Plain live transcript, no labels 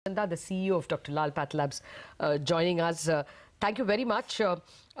Manchanda, the CEO of Dr. Lal Pathlabs, joining us. Thank you very much.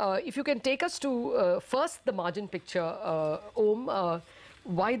 If you can take us to first the margin picture, Om,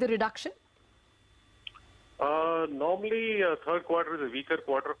 why the reduction? Normally, third quarter is a weaker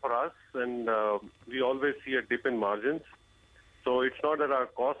quarter for us, and we always see a dip in margins. So it's not that our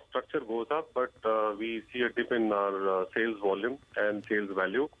cost structure goes up, but we see a dip in our sales volume and sales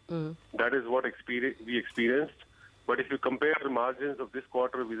value. That is what we experienced. But if you compare the margins of this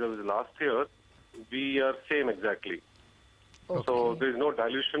quarter vis-a-vis last year, we are same exactly. Okay. So there is no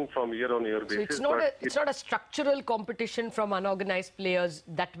dilution from year-on-year basis. So it's not a structural competition from unorganized players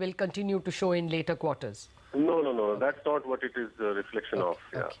that will continue to show in later quarters. No. That's not what it is a reflection of.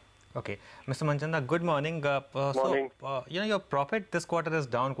 Yeah. Okay. Mr. Manchanda, good morning. Morning. So, your profit this quarter is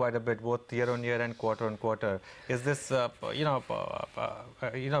down quite a bit, both year-on-year and quarter-on-quarter. Is this,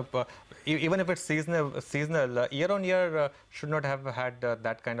 even if it's seasonal, year-on-year should not have had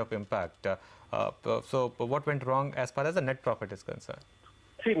that kind of impact. So, what went wrong as far as the net profit is concerned?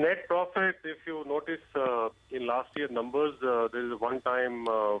 See, net profit, if you notice in last year's numbers, there is a one-time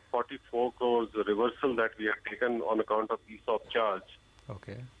 44 crores reversal that we have taken on account of ESOP charge.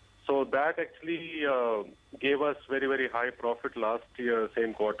 Okay. So that actually gave us very, very high profit last year,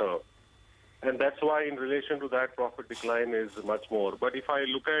 same quarter. And that's why in relation to that, profit decline is much more. But if I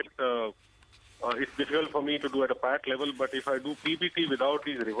look at, it's difficult for me to do at a PAT level, but if I do PBT without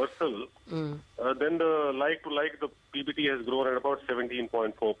these reversal, then the like-to-like, the PBT has grown at about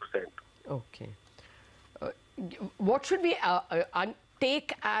 17.4%. Okay. What should we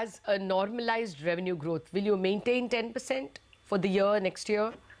take as a normalized revenue growth? Will you maintain 10% for the year, next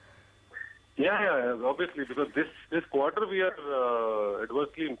year? Yeah, obviously, because this quarter we are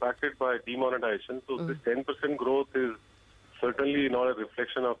adversely impacted by demonetization. So this 10% growth is certainly not a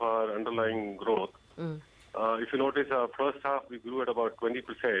reflection of our underlying growth. If you notice, our first half we grew at about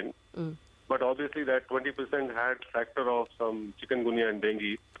 20%, but obviously that 20% had factor of some chikungunya and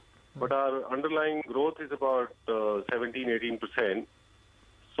dengue. But our underlying growth is about 17-18%.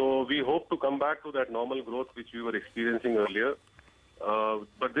 So we hope to come back to that normal growth which we were experiencing earlier.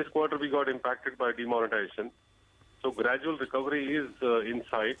 But this quarter we got impacted by demonetization. So gradual recovery is in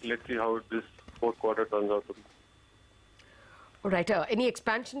sight. Let's see how this fourth quarter turns out to be. All right. Any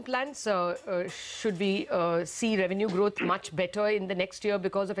expansion plans? Should we see revenue growth much better in the next year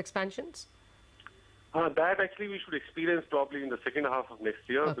because of expansions? That actually we should experience probably in the second half of next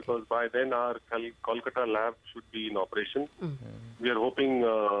year, because by then our Kolkata lab should be in operation. We are hoping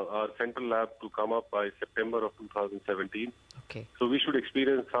our central lab to come up by September of 2017. Okay. So we should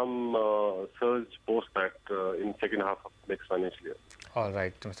experience some surge post that in second half of next financial year. All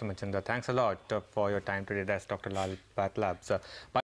right, Mr. Manchanda, thanks a lot for your time today. That's Dr. Lal Pathlabs.